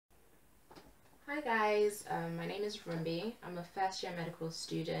Hi guys, my name is Rumbi. I'm a first year medical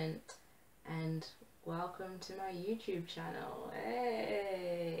student and welcome to my YouTube channel.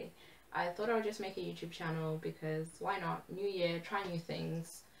 Hey! I thought I would just make a YouTube channel because why not? New year, try new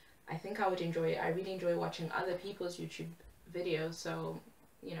things. I think I would enjoy it. I really enjoy watching other people's YouTube videos, so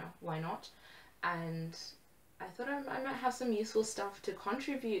why not? And I thought I might have some useful stuff to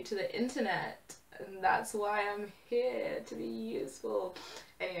contribute to the internet, and that's why I'm here, to be useful.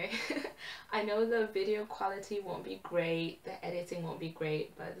 Anyway, I know the video quality won't be great, the editing won't be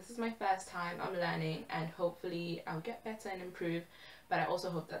great, but this is my first time. I'm learning and hopefully I'll get better and improve, but I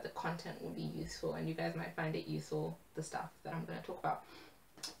also hope that the content will be useful and you guys might find it useful, the stuff that I'm going to talk about.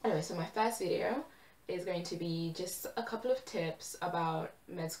 Anyway, so my first video is going to be just a couple of tips about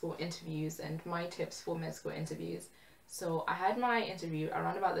med school interviews and my tips for med school interviews. So I had my interview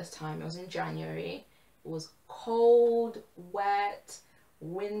around about this time. It was in January. It was cold, wet,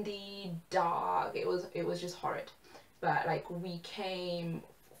 windy, dark. It was just horrid. But like we came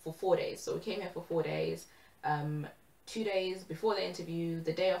for 4 days. So we came here for 4 days. 2 days before the interview,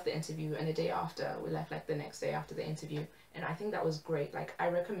 the day of the interview, and the day after. We left like the next day after the interview, and I think that was great. Like I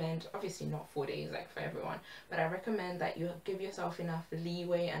recommend, obviously not 4 days like for everyone, but I recommend that you give yourself enough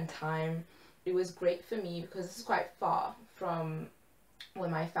leeway and time. It was great for me because this is quite far from where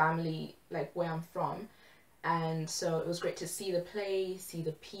my family, like where I'm from, and so it was great to see the place, see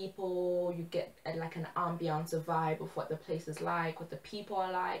the people. You get like an ambiance, a vibe of what the place is like, what the people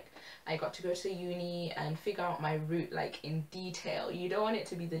are like. I got to go to uni and figure out my route like in detail. You don't want it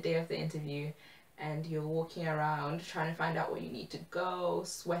to be the day of the interview and you're walking around trying to find out where you need to go,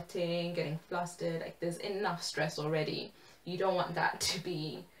 sweating, getting flustered. Like there's enough stress already. You don't want that to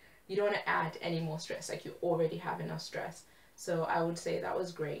be, you don't want to add any more stress. Like you already have enough stress. So I would say that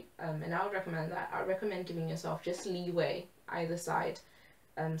was great, and I would recommend that. I would recommend giving yourself just leeway either side,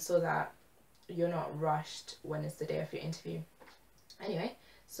 so that you're not rushed when it's the day of your interview. Anyway,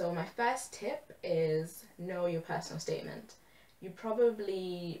 so my first tip is know your personal statement. You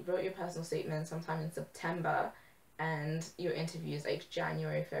probably wrote your personal statement sometime in September, and your interview is like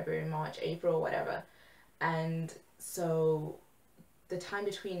January, February, March, April, whatever. And so the time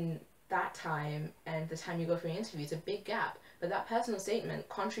between that time and the time you go for your interview is a big gap, but that personal statement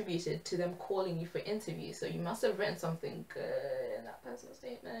contributed to them calling you for interview, so you must have written something good in that personal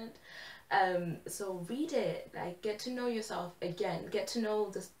statement. So read it, like get to know yourself again, get to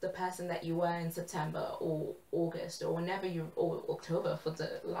know the person that you were in September or August or whenever you, or October for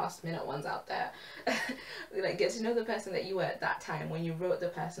the last minute ones out there. Like get to know the person that you were at that time when you wrote the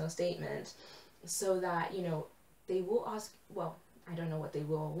personal statement, so that they will ask, well, I don't know what they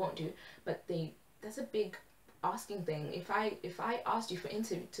will or won't do, but that's a big asking thing. If I asked you for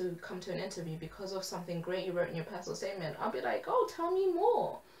interview to come to an interview because of something great you wrote in your personal statement, I'll be like, oh, tell me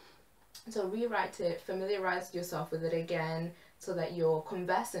more. So rewrite it, familiarize yourself with it again so that you're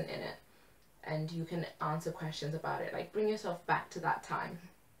conversant in it and you can answer questions about it. Like bring yourself back to that time.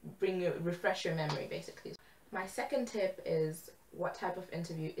 Refresh your memory basically. My second tip is, what type of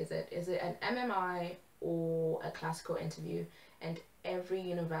interview is it? Is it an MMI or a classical interview? And every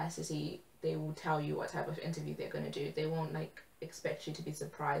university, they will tell you what type of interview they're going to do. They won't like expect you to be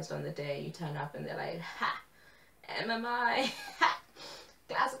surprised on the day you turn up and they're like, ha, MMI, ha,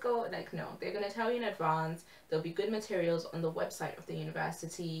 classical. Like no, they're going to tell you in advance. There'll be good materials on the website of the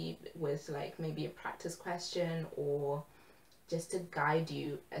university with like maybe a practice question or just to guide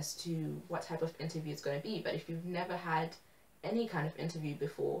you as to what type of interview it's going to be. But if you've never had any kind of interview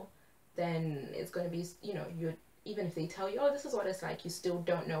before, then it's going to be, you're, even if they tell you, oh, this is what it's like, you still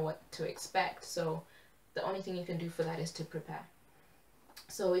don't know what to expect. So the only thing you can do for that is to prepare.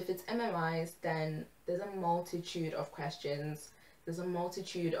 So if it's MMIs, then there's a multitude of questions. There's a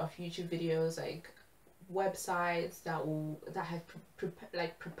multitude of YouTube videos, like websites that have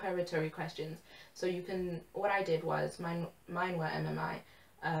like preparatory questions. So you can, what I did was, mine were MMI.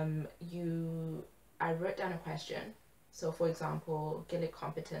 I wrote down a question. So for example, Gillick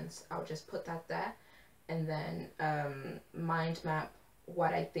competence, I'll just put that there and then mind map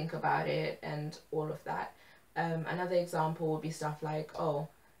what I think about it and all of that. Another example would be stuff like, oh,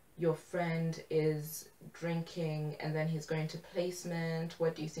 your friend is drinking and then he's going to placement,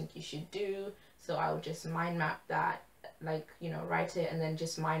 what do you think you should do? So I would just mind map that, like, write it and then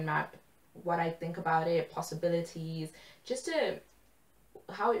just mind map what I think about it, possibilities.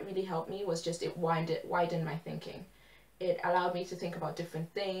 How it really helped me was just it widened my thinking. It allowed me to think about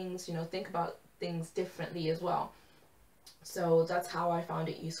different things, think about things differently as well. So that's how I found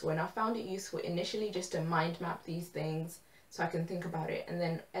it useful. And I found it useful initially just to mind map these things so I can think about it. And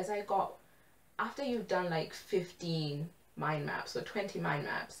then after you've done like 15 mind maps or 20 mind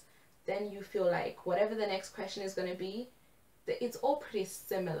maps, then you feel like whatever the next question is going to be, it's all pretty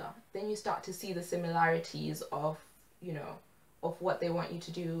similar. Then you start to see the similarities of, you know, of what they want you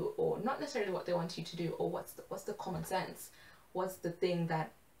to do, or not necessarily what they want you to do, or what's the common sense, what's the thing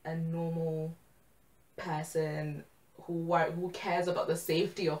that a normal person who cares about the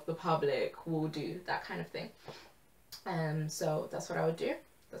safety of the public will do, that kind of thing. So that's what I would do.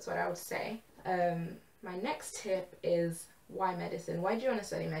 That's what I would say. My next tip is, why medicine? Why do you want to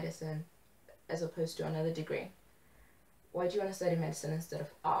study medicine as opposed to another degree? Why do you want to study medicine instead of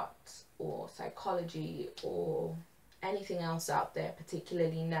art or psychology or anything else out there,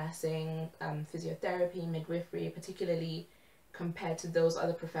 particularly nursing, physiotherapy, midwifery, particularly compared to those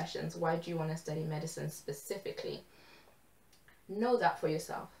other professions? Why do you want to study medicine specifically? Know that for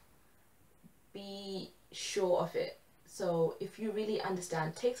yourself. Be sure of it. So if you really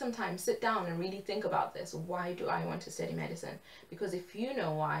understand, take some time, sit down and really think about this. Why do I want to study medicine? Because if you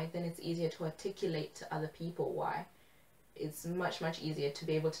know why, then it's easier to articulate to other people why. It's much, much easier to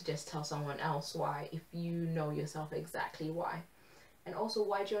be able to just tell someone else why if you know yourself exactly why. And also,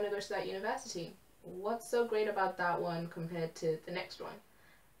 why do you want to go to that university? What's so great about that one compared to the next one?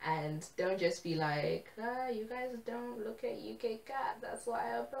 And don't just be like, you guys don't look at UKCAT, that's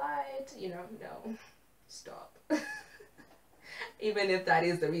why I applied. You know, no, stop. Even if that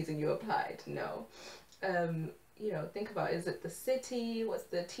is the reason you applied, no. You know, think about, is it the city? What's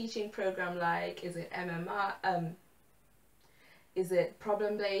the teaching program like? Is it MMR? Is it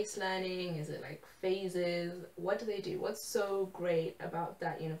problem-based learning? Is it like phases? What do they do? What's so great about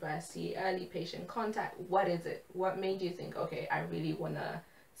that university? Early patient contact, what is it? What made you think, okay, I really want to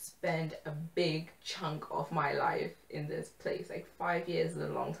spend a big chunk of my life in this place? Like 5 years is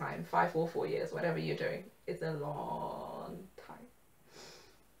a long time. 5 or 4 years, whatever you're doing, it's a long time.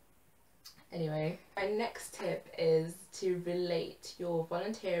 Anyway, my next tip is to relate your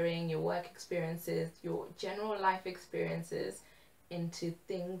volunteering, your work experiences, your general life experiences into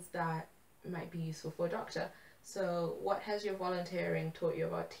things that might be useful for a doctor. So what has your volunteering taught you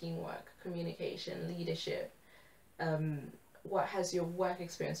about teamwork, communication, leadership? What has your work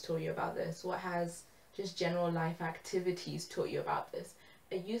experience taught you about this? What has just general life activities taught you about this?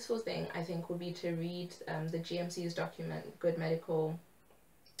 A useful thing, I think, would be to read the GMC's document,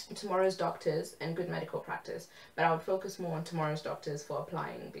 Tomorrow's Doctors and Good Medical Practice. But I would focus more on Tomorrow's Doctors for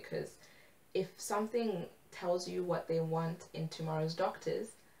applying, because if something tells you what they want in Tomorrow's Doctors,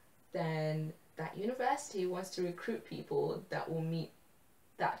 then that university wants to recruit people that will meet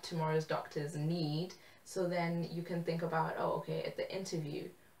that Tomorrow's Doctors need. So then you can think about, oh, okay, at the interview,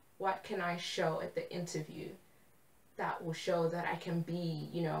 what can I show at the interview that will show that I can be,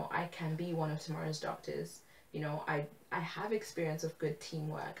 you know, I can be one of Tomorrow's Doctors. You know, I have experience of good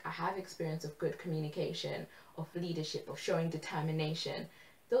teamwork. I have experience of good communication, of leadership, of showing determination,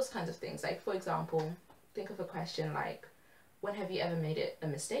 those kinds of things. Like, for example, think of a question like, when have you ever made a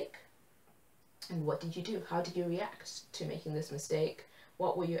mistake? And what did you do? How did you react to making this mistake?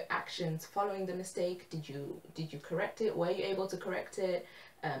 What were your actions following the mistake? Did you correct it? Were you able to correct it?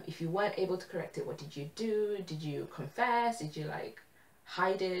 If you weren't able to correct it, what did you do? Did you confess? Did you like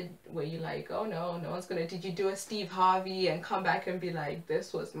hide it? Were you like, oh no, no one's gonna, did you do a Steve Harvey and come back and be like,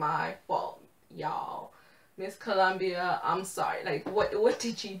 this was my fault, y'all, Miss Columbia, I'm sorry? Like, what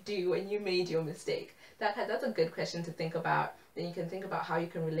did you do when you made your mistake? That's a good question to think about. Then you can think about how you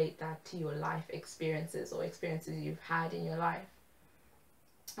can relate that to your life experiences or experiences you've had in your life.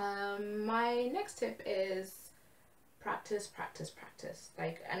 My next tip is practice, practice, practice.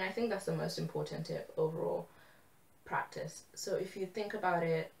 Like, and I think that's the most important tip overall. Practice. So if you think about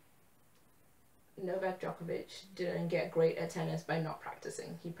it, Novak Djokovic didn't get great at tennis by not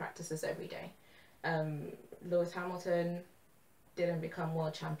practicing. He practices every day. Lewis Hamilton didn't become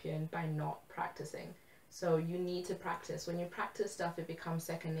world champion by not practicing. So you need to practice. When you practice stuff, it becomes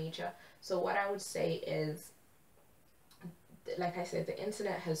second nature. So what I would say is, like I said, the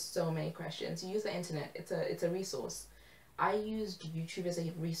internet has so many questions. Use the internet. It's a resource. I used YouTube as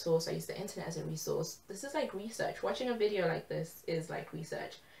a resource. I used the internet as a resource. This is like research. Watching a video like this is like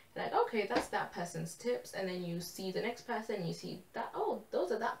research. You're like, okay, that's that person's tips. And then you see the next person, you see that, oh,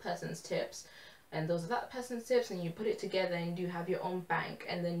 those are that person's tips. And those are that person's tips. And you put it together and you have your own bank.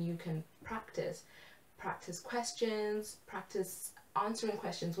 And then you can practice. Practice questions. Practice answering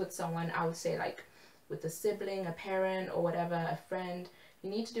questions with someone. I would say like with a sibling, a parent, or whatever, a friend.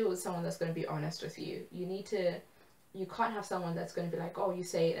 You need to do it with someone that's going to be honest with you. You can't have someone that's going to be like, oh, you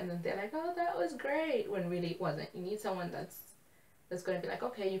say it, and then they're like, oh, that was great, when really it wasn't. You need someone that's going to be like,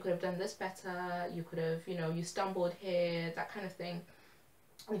 okay, you could have done this better, you could have, you know, you stumbled here, that kind of thing.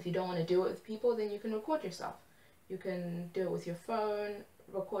 And if you don't want to do it with people, then you can record yourself. You can do it with your phone,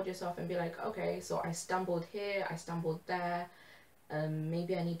 record yourself and be like, okay, so I stumbled here, I stumbled there,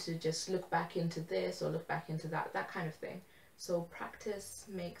 maybe I need to just look back into this or look back into that kind of thing. So practice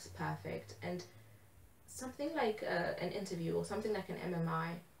makes perfect. And something like an interview or something like an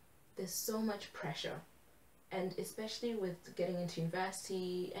MMI, there's so much pressure. And especially with getting into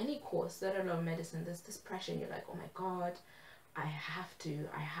university, any course, let alone medicine, there's this pressure and you're like, oh my God, I have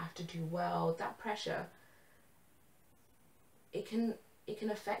to do well. That pressure, it can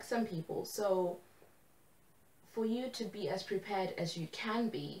affect some people. So for you to be as prepared as you can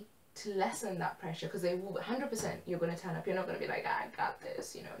be to lessen that pressure, because they will 100%, you're going to turn up, you're not going to be like, I got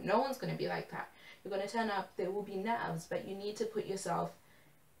this, you know, no one's going to be like that. You're going to turn up, there will be nerves, but you need to put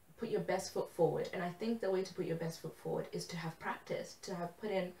your best foot forward. And I think the way to put your best foot forward is to have practice, to have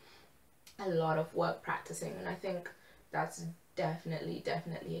put in a lot of work practicing. And I think that's definitely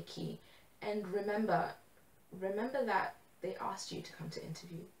a key. And remember that they asked you to come to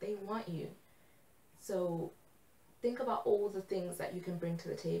interview. They want you. So think about all the things that you can bring to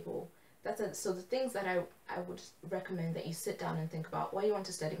the table. So the things that I would recommend that you sit down and think about why you want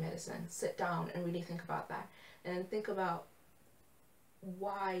to study medicine. Sit down and really think about that. And then think about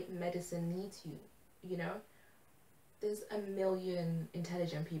why medicine needs you. You know, there's a million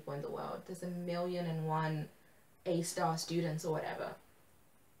intelligent people in the world. There's 1,000,001 A-star students or whatever.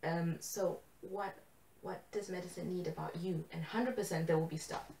 So what does medicine need about you? And 100% there will be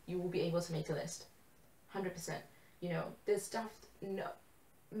stuff. You will be able to make a list. 100%. You know, there's stuff, no,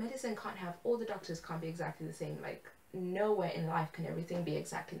 medicine can't have, all the doctors can't be exactly the same. Like, nowhere in life can everything be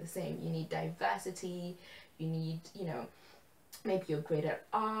exactly the same. You need diversity, you need, you know, maybe you're great at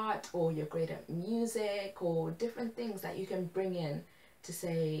art, or you're great at music, or different things that you can bring in to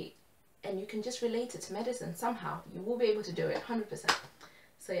say, and you can just relate it to medicine somehow. You will be able to do it, 100%.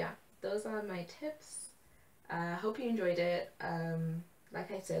 So yeah, those are my tips. I hope you enjoyed it. Like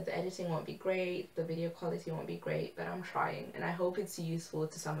I said, the editing won't be great, the video quality won't be great, but I'm trying, and I hope it's useful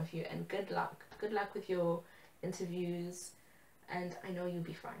to some of you, and good luck. Good luck with your interviews, and I know you'll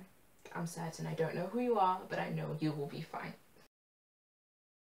be fine. I'm certain. I don't know who you are, but I know you will be fine.